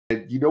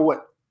And you know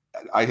what?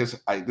 This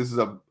is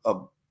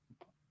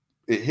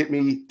it hit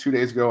me 2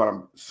 days ago, and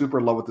I'm super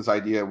in love with this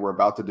idea. We're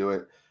about to do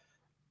it.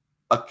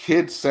 A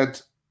kid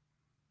sent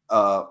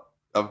a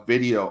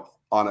video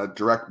on a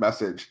direct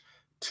message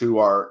to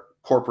our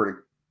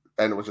corporate,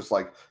 and it was just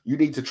like, you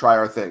need to try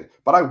our thing.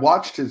 But I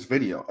watched his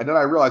video, and then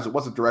I realized it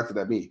wasn't directed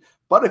at me.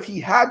 But if he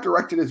had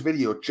directed his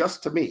video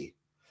just to me,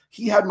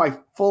 he had my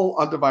full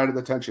undivided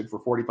attention for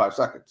 45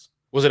 seconds.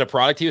 Was it a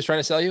product he was trying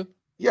to sell you?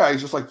 Yeah,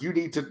 he's just like, you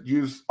need to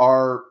use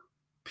our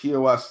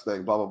POS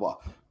thing, blah, blah, blah.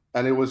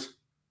 And it was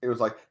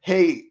like,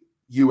 hey,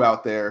 you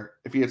out there,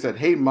 if he had said,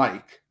 hey,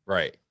 Mike,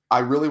 right, I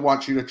really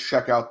want you to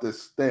check out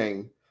this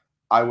thing,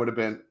 I would have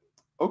been,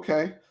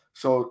 okay.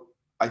 So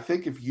I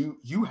think if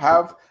you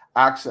have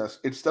access,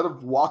 instead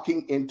of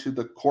walking into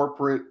the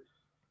corporate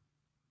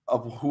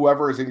of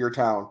whoever is in your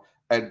town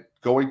and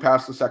going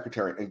past the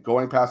secretary and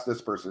going past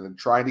this person and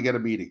trying to get a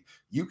meeting,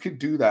 you could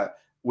do that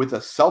with a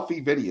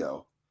selfie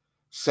video,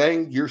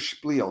 saying your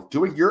spiel,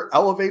 doing your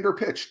elevator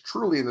pitch,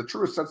 truly in the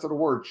truest sense of the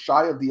word,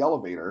 shy of the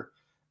elevator,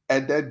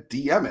 and then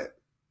DM it.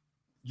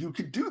 You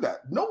could do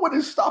that. No one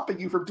is stopping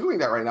you from doing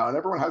that right now, and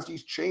everyone has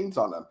these chains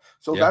on them.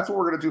 So that's what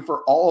we're going to do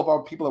for all of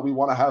our people that we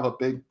want to have a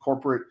big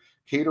corporate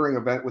catering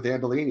event with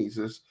Andolini's,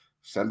 is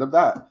send them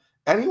that.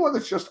 Anyone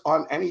that's just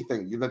on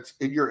anything that's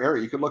in your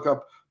area, you could look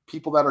up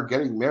people that are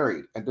getting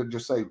married and then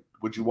just say,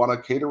 would you want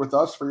to cater with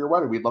us for your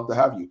wedding? We'd love to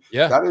have you.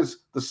 Yeah. That is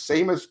the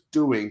same as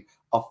doing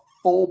a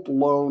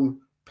full-blown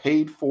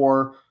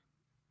paid-for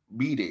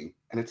meeting,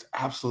 and it's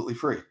absolutely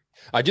free.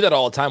 I do that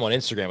all the time on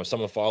Instagram. If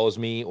someone follows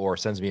me or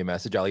sends me a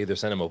message, I'll either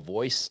send them a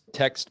voice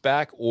text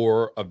back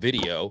or a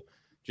video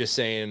just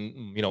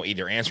saying, you know,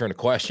 either answering a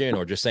question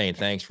or just saying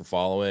thanks for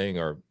following,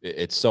 or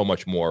it's so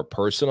much more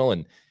personal.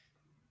 And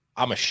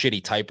I'm a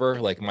shitty typer.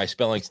 Like, my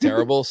spelling's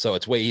terrible. So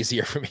it's way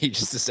easier for me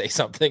just to say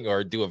something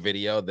or do a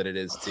video than it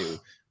is to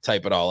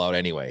type it all out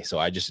anyway. So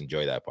I just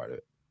enjoy that part of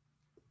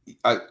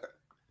it.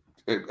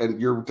 And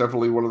you're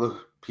definitely one of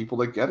the people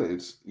that get it.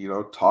 It's, you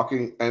know,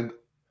 talking, and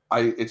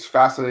it's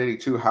fascinating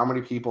too how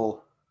many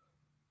people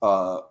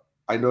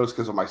I notice,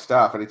 because of my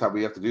staff, anytime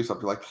we have to do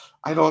something, like,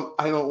 I don't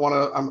want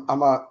to, I'm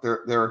not,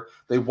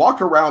 they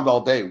walk around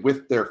all day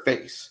with their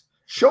face,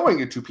 showing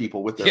it to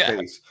people with their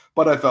face.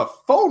 But if a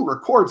phone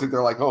records it,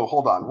 they're like, oh,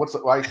 hold on,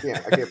 I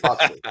can't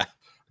possibly.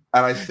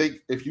 And I think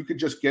if you could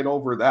just get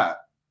over that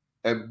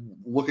and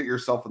look at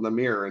yourself in the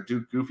mirror and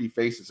do goofy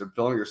faces and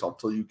film yourself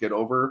till you get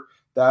over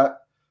that.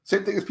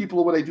 Same thing as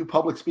people when they do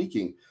public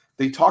speaking.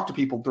 They talk to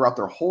people throughout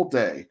their whole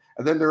day,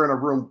 and then they're in a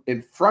room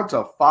in front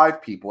of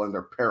 5 people and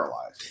they're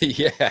paralyzed.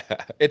 Yeah.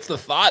 It's the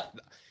thought.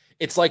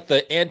 It's like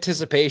the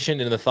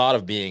anticipation and the thought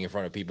of being in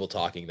front of people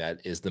talking that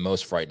is the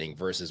most frightening,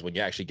 versus when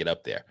you actually get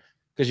up there.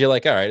 Because you're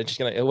like, all right, it's just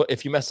gonna,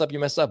 if you mess up, you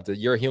mess up.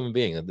 You're a human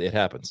being. It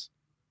happens.